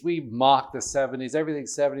 80s. We mocked the 70s. Everything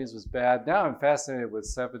 70s was bad. Now I'm fascinated with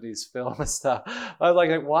 70s film and stuff. I was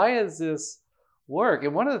like, why does this work?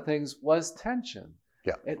 And one of the things was tension.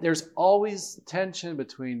 Yeah. There's always tension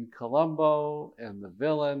between Columbo and the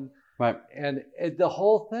villain. Right. And the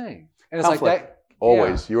whole thing. And it's conflict. like that.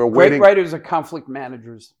 Always. Yeah. You were waiting. Great writers are conflict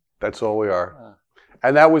managers. That's all we are.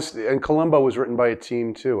 And Columbo was written by a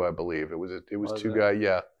team too, I believe. It was two guys.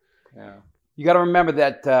 Yeah. Yeah. You got to remember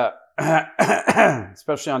that,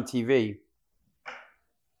 especially on TV,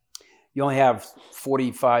 you only have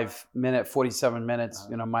 47 minutes,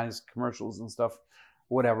 you know, minus commercials and stuff,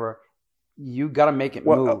 whatever. You got to make it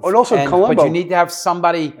move. And also Columbo. But you need to have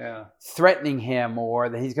somebody threatening him, or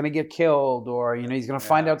that he's going to get killed, or he's going to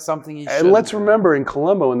find out something he shouldn't. And let's remember, in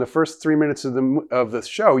Columbo, in the first 3 minutes of the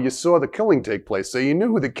show, you saw the killing take place, so you knew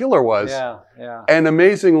who the killer was. Yeah. And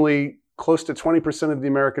amazingly, close to 20% of the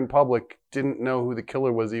American public didn't know who the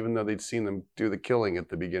killer was, even though they'd seen them do the killing at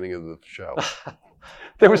the beginning of the show.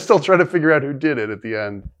 They were still trying to figure out who did it at the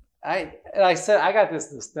end. I said I got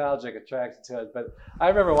this nostalgic attraction to it, but I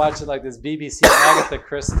remember watching like this BBC Agatha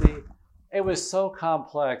Christie. It was so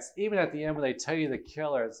complex. Even at the end when they tell you the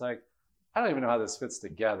killer, it's like, I don't even know how this fits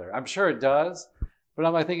together. I'm sure it does, but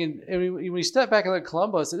I'm like thinking, when you step back and look at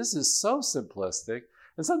Columbo, I said, this is so simplistic.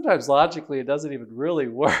 And sometimes logically it doesn't even really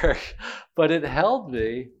work, but it held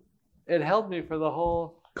me. It held me for the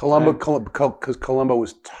whole... Because Columbo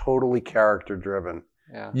was totally character driven.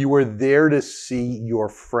 Yeah. You were there to see your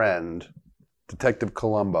friend, Detective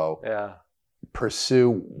Columbo,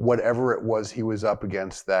 pursue whatever it was he was up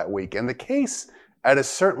against that week. And the case, at a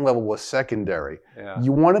certain level, was secondary. Yeah.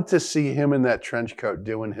 You wanted to see him in that trench coat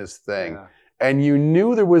doing his thing. Yeah. And you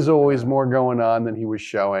knew there was always more going on than he was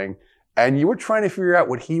showing. And you were trying to figure out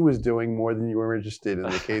what he was doing more than you were interested in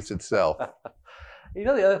the case itself. The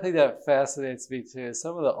other thing that fascinates me too is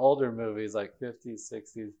some of the older movies, like 50s,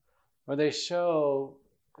 60s, where they show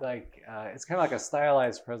it's kind of like a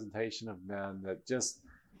stylized presentation of men that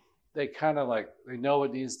they know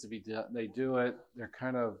what needs to be done. They do it. They're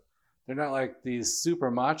not like these super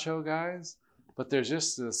macho guys, but there's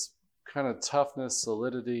just this kind of toughness,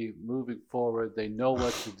 solidity, moving forward. They know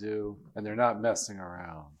what to do, and they're not messing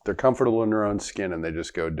around. They're comfortable in their own skin, and they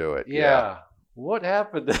just go do it. Yeah. What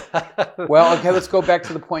happened to that? Well, okay, let's go back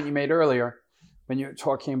to the point you made earlier when you were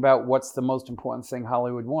talking about what's the most important thing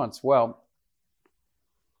Hollywood wants. Well,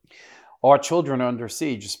 our children are under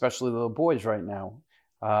siege, especially little boys right now.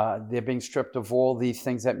 They're being stripped of all the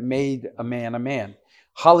things that made a man a man.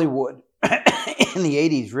 Hollywood in the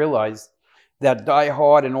 80s realized that Die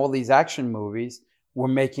Hard and all these action movies were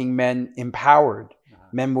making men empowered.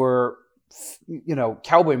 Men were,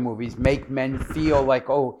 cowboy movies make men feel like,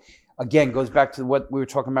 again, goes back to what we were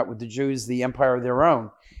talking about with the Jews, the empire of their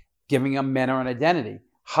own, giving them men an identity.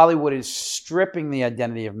 Hollywood is stripping the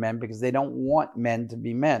identity of men because they don't want men to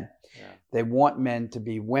be men. Yeah. They want men to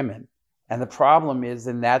be women. And the problem is,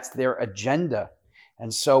 and that's their agenda.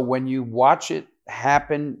 And so when you watch it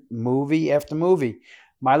happen movie after movie,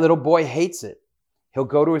 my little boy hates it. He'll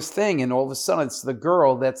go to his thing, and all of a sudden it's the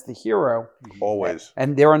girl that's the hero. Always.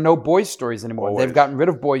 And there are no boys' stories anymore. Always. They've gotten rid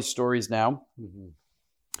of boys' stories now. Mm-hmm.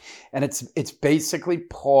 And it's basically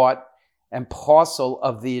part and parcel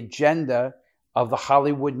of the agenda of the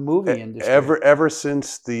Hollywood movie industry. Ever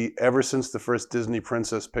since the first Disney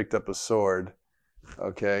princess picked up a sword,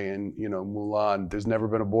 okay, and Mulan, there's never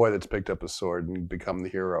been a boy that's picked up a sword and become the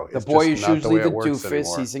hero. The boy is usually the doofus.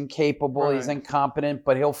 Anymore. He's incapable. Right. He's incompetent,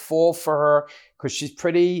 but he'll fall for her because she's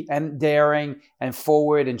pretty and daring and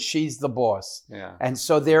forward, and she's the boss. Yeah. And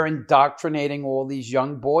so they're indoctrinating all these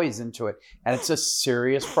young boys into it, and it's a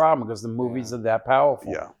serious problem because the movies are that powerful.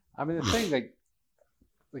 Yeah. I mean, the thing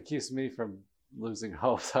that keeps me from losing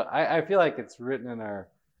hope, I feel like it's written in our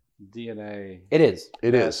DNA. It is.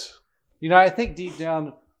 It is. I think deep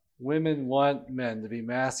down, women want men to be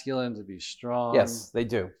masculine, to be strong. Yes, they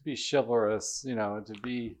do. To be chivalrous, to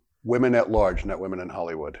be... Women at large, not women in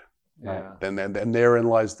Hollywood. Yeah. And therein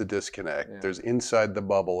lies the disconnect. Yeah. There's inside the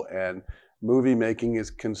bubble, and movie making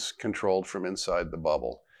is controlled from inside the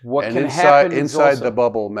bubble. Inside the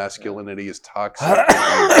bubble, masculinity is toxic.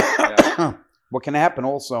 What can happen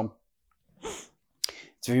also...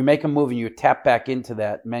 So if you make a movie and you tap back into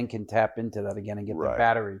that, men can tap into that again and get the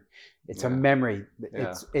battery. It's a memory.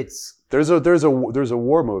 It's there's a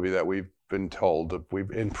war movie that we've been told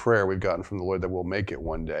in prayer we've gotten from the Lord that we'll make it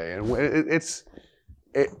one day, and it's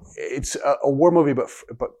a war movie, but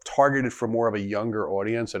targeted for more of a younger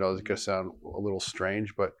audience. I know it's gonna sound a little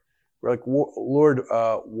strange, but we're like, Lord,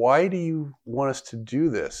 why do you want us to do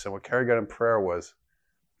this? And what Carrie got in prayer was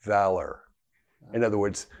valor. In other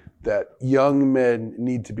words, that young men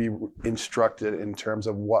need to be instructed in terms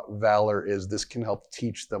of what valor is. This can help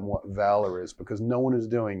teach them what valor is because no one is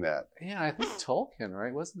doing that. Yeah, I think Tolkien,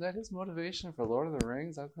 right? Wasn't that his motivation for Lord of the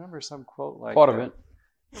Rings? I remember some quote like part of it.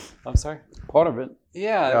 I'm sorry? Part of it.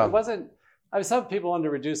 Yeah, it wasn't. I mean, some people want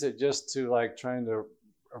to reduce it just to like trying to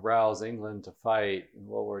arouse England to fight in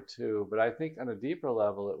World War II. But I think on a deeper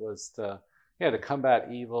level, it was to combat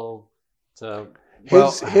evil, to...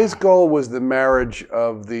 His goal was the marriage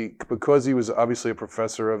of because he was obviously a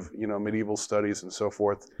professor of medieval studies and so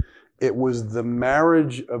forth. It was the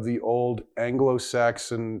marriage of the old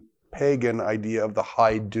Anglo-Saxon pagan idea of the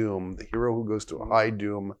high doom, the hero who goes to a high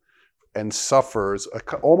doom and suffers,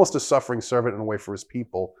 almost a suffering servant in a way for his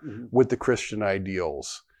people, with the Christian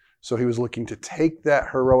ideals. So he was looking to take that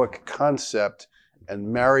heroic concept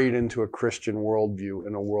and marry it into a Christian worldview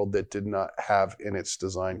in a world that did not have in its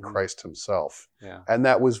design Christ himself. Yeah. And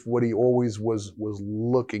that was what he always was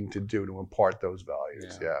looking to do, to impart those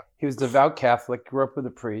values. Yeah. He was devout Catholic, grew up with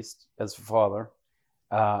a priest as a father.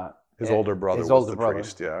 His older brother was the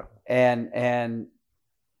priest, yeah. And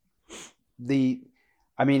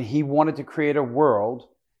he wanted to create a world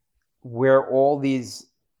where all these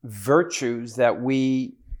virtues that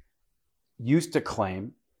we used to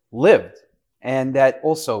claim lived. And that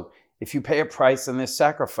also, if you pay a price and there's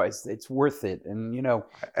sacrifice, it's worth it. And, to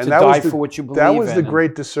die for what you believe in. That was the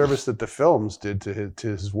great disservice that the films did to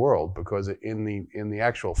his world, because in the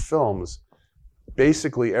actual films,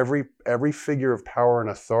 basically every figure of power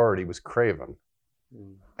and authority was craven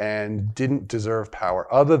and didn't deserve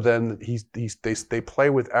power, other than they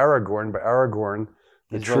play with Aragorn, but Aragorn,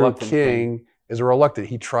 the true king, is reluctant.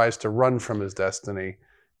 He tries to run from his destiny.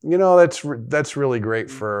 That's really great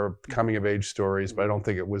for coming of age stories, but I don't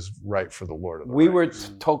think it was right for the Lord of the Rings.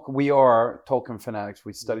 We are Tolkien fanatics.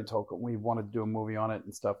 We studied Tolkien. We wanted to do a movie on it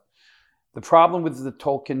and stuff. The problem with the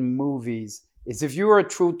Tolkien movies is, if you are a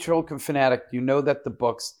true Tolkien fanatic, you know that the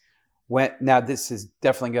books now this is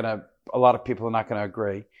definitely a lot of people are not gonna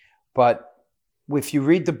agree, but if you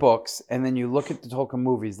read the books and then you look at the Tolkien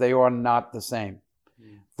movies, they are not the same.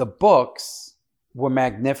 The books were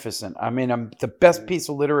magnificent. I mean, the best piece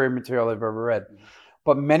of literary material I've ever read.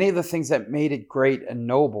 But many of the things that made it great and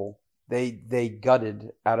noble, they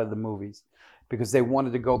gutted out of the movies because they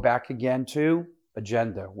wanted to go back again to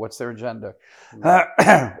agenda. What's their agenda?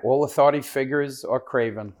 All authority figures are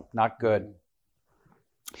craven, not good.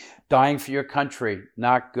 Dying for your country,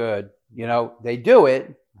 not good. They do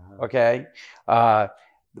it, okay?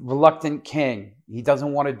 Reluctant king, he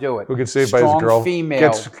doesn't want to do it. Who gets saved by his girl?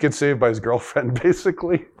 Female. Gets saved by his girlfriend,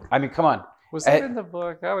 basically. I mean, come on. Was that in the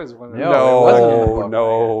book? I was wondering. No.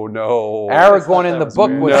 Aragorn in the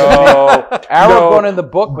book was Aragorn in the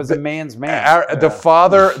book was a man's man. The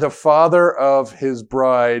father of his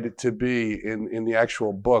bride to be in the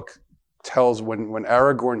actual book tells when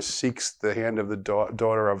Aragorn seeks the hand of the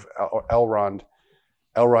daughter of Elrond,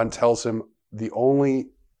 Elrond tells him, the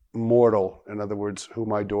only mortal, in other words, who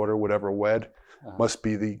my daughter would ever wed, must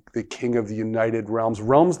be the king of the United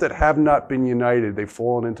Realms that have not been united. They've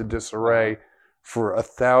fallen into disarray for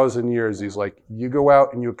 1,000 years. He's like, you go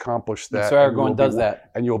out and you accomplish that. So Aragorn does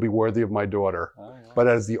that. And you'll be worthy of my daughter. But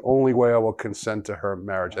that is the only way I will consent to her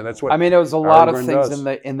marriage. And that's what there was a lot of things does.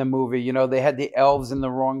 in the movie. They had the elves in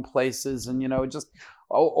the wrong places, and just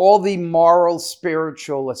all the moral,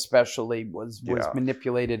 spiritual especially was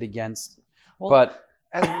manipulated against. But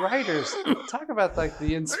as writers, talk about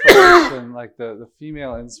the inspiration, the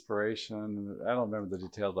female inspiration. I don't remember the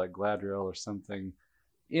details, like Gladriel or something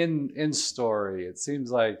in story. It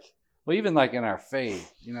seems like, well, even in our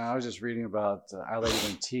faith, I was just reading about Our Lady of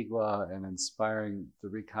Antigua and inspiring the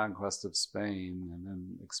reconquest of Spain and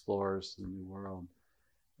then explorers to the New World.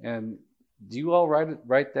 And do you all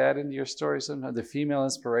write that into your story somehow? The female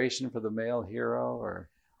inspiration for the male hero, or?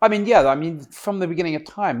 From the beginning of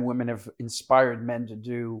time, women have inspired men to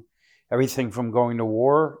do everything from going to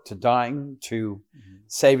war to dying to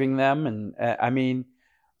saving them. And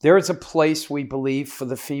there is a place, we believe, for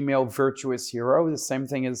the female virtuous hero, the same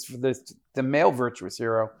thing as for the male virtuous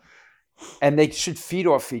hero. And they should feed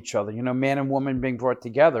off each other, man and woman being brought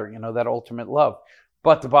together, that ultimate love.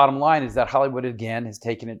 But the bottom line is that Hollywood, again, has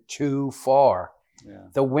taken it too far. Yeah.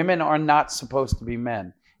 The women are not supposed to be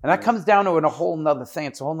men. And that comes down to a whole nother thing.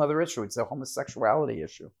 It's a whole nother issue. It's a homosexuality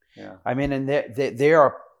issue. Yeah. And they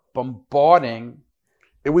are bombarding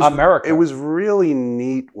America. It was really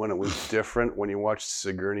neat when it was different, when you watched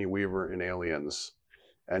Sigourney Weaver in Aliens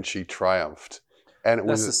and she triumphed. And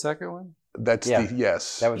That's the second one?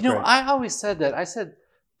 Yes. That was great. I always said that. I said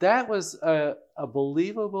that was a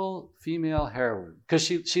believable female heroine, because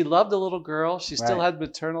she loved the little girl. She still had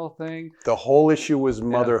maternal thing. The whole issue was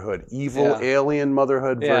motherhood, evil alien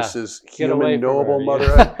motherhood versus human noble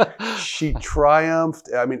motherhood. She triumphed.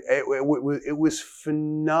 It was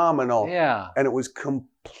phenomenal. Yeah, and it was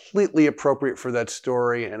completely appropriate for that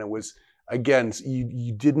story. And it was, again,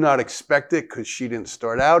 you did not expect it, because she didn't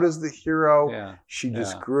start out as the hero. Yeah, she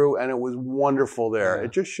just grew, and it was wonderful there. Yeah.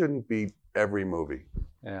 It just shouldn't be every movie.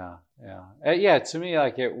 Yeah. To me,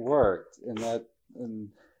 it worked, and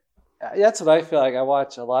that's what I feel like. I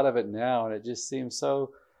watch a lot of it now, and it just seems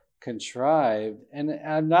so contrived. And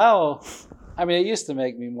now, it used to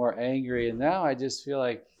make me more angry, and now I just feel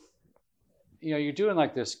like, you're doing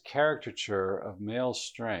this caricature of male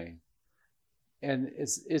strength, and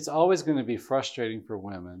it's always going to be frustrating for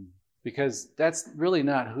women because that's really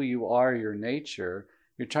not who you are, your nature.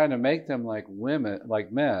 You're trying to make them like women,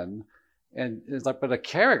 like men, and it's like, but a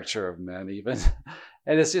caricature of men even,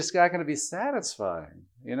 and it's just not going to be satisfying.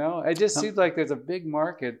 You know, it just seems like there's a big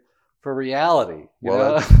market for reality.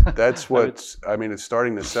 Well, that's what I mean. It's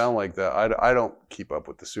starting to sound like that. I don't keep up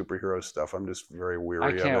with the superhero stuff. I'm just very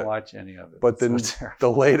weary of it. I can't watch any of it. But then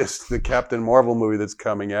the latest, the Captain Marvel movie that's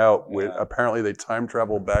coming out, with apparently they time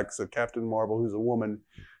travel back, so Captain Marvel, who's a woman,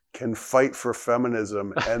 can fight for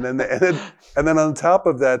feminism, and then on top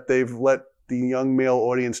of that, they've let the young male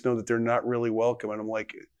audience know that they're not really welcome, and I'm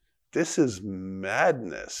like, this is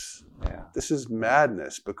madness. Yeah. This is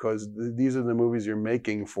madness because these are the movies you're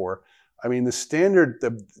making for. I mean, the standard,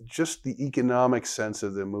 just the economic sense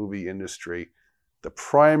of the movie industry, the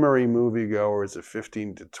primary moviegoer is a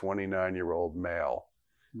 15 to 29-year-old male.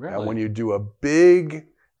 Really? And when you do a big,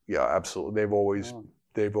 yeah, absolutely,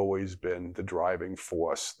 they've always been the driving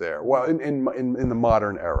force there. Well, in the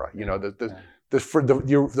modern era, you know,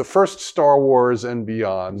 the first Star Wars and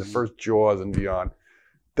beyond, the first Jaws and beyond.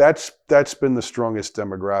 That's been the strongest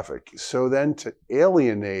demographic. So then to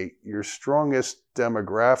alienate your strongest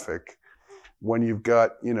demographic when you've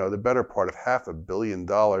got, you know, the better part of $500 million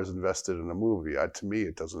invested in a movie, to me,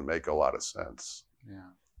 it doesn't make a lot of sense.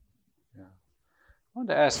 Yeah. I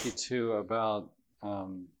wanted to ask you too about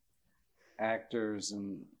actors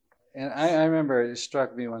and I remember it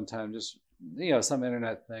struck me one time, just, you know, some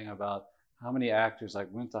internet thing about how many actors like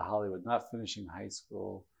went to Hollywood not finishing high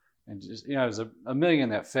school. And just, you know, there's a million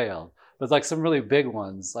that failed, but like some really big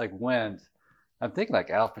ones like went. I'm thinking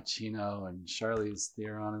like Al Pacino and Charlize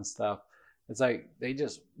Theron and stuff. It's like they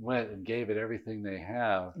just went and gave it everything they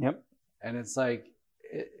have. Yep. And it's like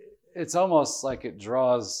it's almost like it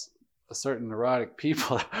draws a certain neurotic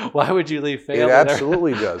people. Why would you leave failure? It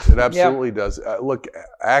absolutely does. It absolutely does. Look,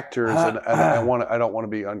 actors, and I don't want to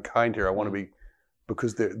be unkind here. I want to be,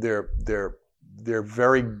 because they're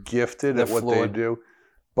very gifted at what they do.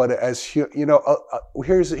 But as you know,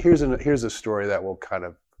 here's a story that will kind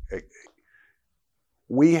of.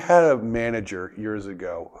 We had a manager years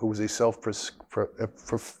ago who was a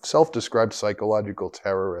self-described psychological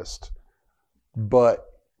terrorist,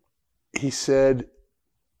 but he said,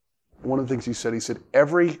 one of the things he said,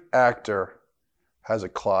 every actor has a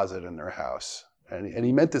closet in their house, and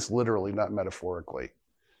he meant this literally, not metaphorically.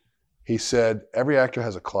 He said every actor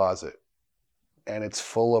has a closet, and it's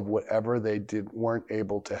full of whatever they weren't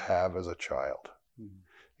able to have as a child. Mm-hmm.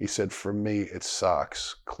 He said, for me, it's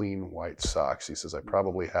socks, clean white socks. He says, I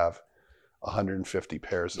probably have 150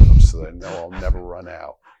 pairs of them so that I know I'll never run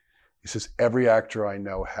out. He says, every actor I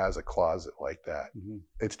know has a closet like that. Mm-hmm.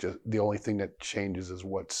 It's just the only thing that changes is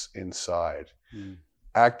what's inside. Mm-hmm.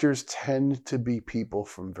 Actors tend to be people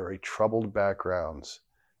from very troubled backgrounds,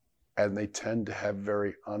 and they tend to have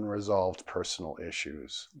very unresolved personal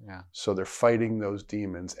issues. Yeah. So they're fighting those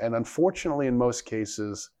demons. And unfortunately, in most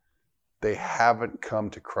cases, they haven't come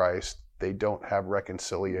to Christ. They don't have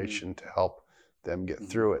reconciliation to help them get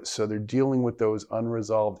through it. So they're dealing with those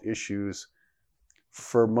unresolved issues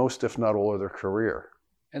for most, if not all, of their career.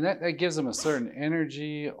 And that gives them a certain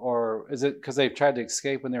energy, or is it because they've tried to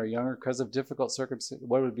escape when they were younger because of difficult circumstances?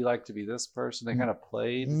 What it would be like to be this person? They kind of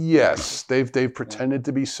played? Yes, they've pretended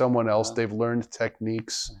to be someone else. They've learned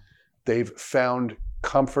techniques. They've found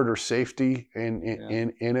comfort or safety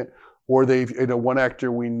in it. Or they've, you know, one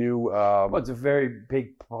actor we knew. Well, it's a very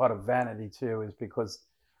big part of vanity too, is because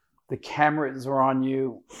the cameras are on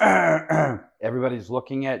you. Everybody's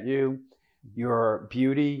looking at you. Your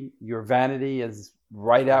beauty, your vanity is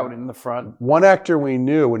right out in the front. One actor we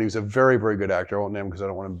knew, and he was a very, very good actor. I won't name him because I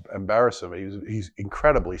don't want to embarrass him. He's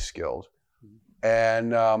incredibly skilled.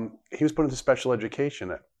 And he was put into special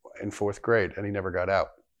education in 4th grade, and he never got out.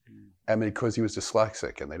 And because he was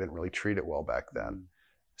dyslexic, and they didn't really treat it well back then.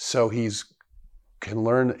 So he can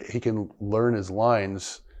learn his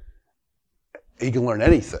lines. He can learn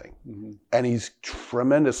anything. Mm-hmm. And he's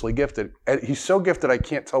tremendously gifted. And he's so gifted I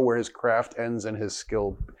can't tell where his craft ends and his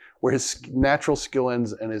skill, where his natural skill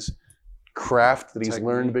ends and his craft that he's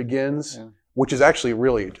learned begins, which is actually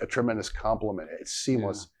really a tremendous compliment. It's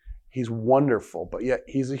seamless. Yeah. He's wonderful, but yet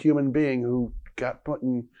he's a human being who got put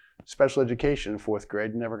in special education in 4th grade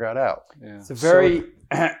and never got out. Yeah. It's a very,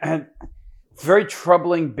 very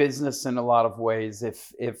troubling business in a lot of ways.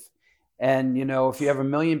 And you know, if you have 1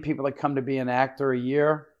 million people that come to be an actor a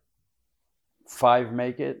year, 5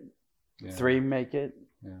 make it, 3 make it.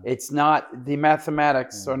 Yeah. It's not, the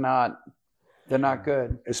mathematics are not, they're not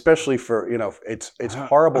good. Especially for, you know, it's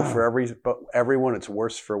horrible for everyone. It's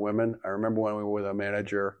worse for women. I remember when we were with a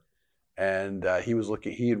manager, and he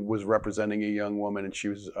was representing a young woman, and she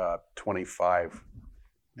was 25.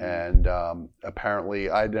 And apparently,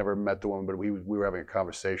 I'd never met the woman, but we were having a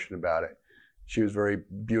conversation about it. She was very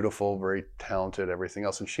beautiful, very talented, everything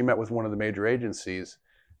else. And she met with one of the major agencies,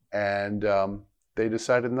 and they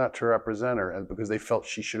decided not to represent her, and because they felt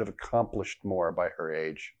she should have accomplished more by her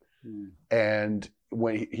age. And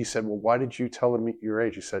when he said, "Well, why did you tell them your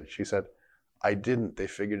age?" She said, "I didn't. They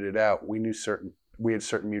figured it out. We had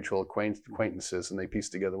certain mutual acquaintances, and they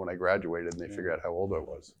pieced together when I graduated, and they figured out how old I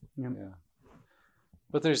was." Yeah.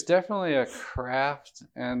 But there's definitely a craft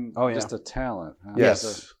and just a talent. Huh?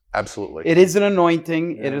 Yes, absolutely. It is an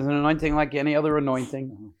anointing. It is an anointing like any other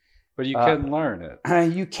anointing. But you can learn it.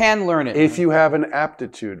 You can learn it if you have an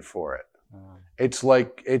aptitude for it. It's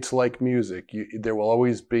like music. There will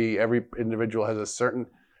always be, every individual has a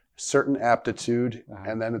certain aptitude,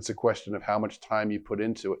 and then it's a question of how much time you put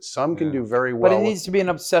into it. Some can do very well. But it needs to be an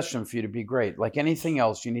obsession for you to be great. Like anything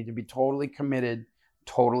else, you need to be totally committed,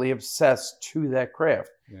 totally obsessed to that craft.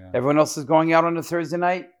 Yeah. Everyone else is going out on a Thursday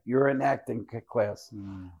night. You're in acting class.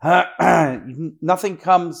 Nothing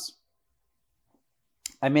comes.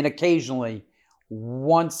 I mean, occasionally,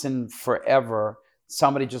 once and forever,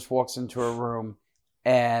 somebody just walks into a room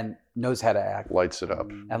and knows how to act, lights it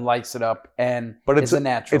up, and but it's a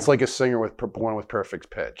natural. It's like a singer with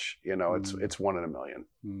perfect pitch. It's one in a million.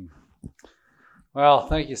 Well,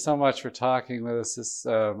 thank you so much for talking with us.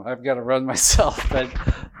 I've got to run myself, but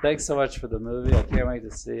thanks so much for the movie. I can't wait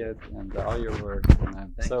to see it and all your work. And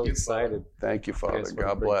I'm so excited. Father. Thank you, Father.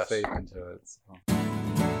 God bless. Faith into it. So.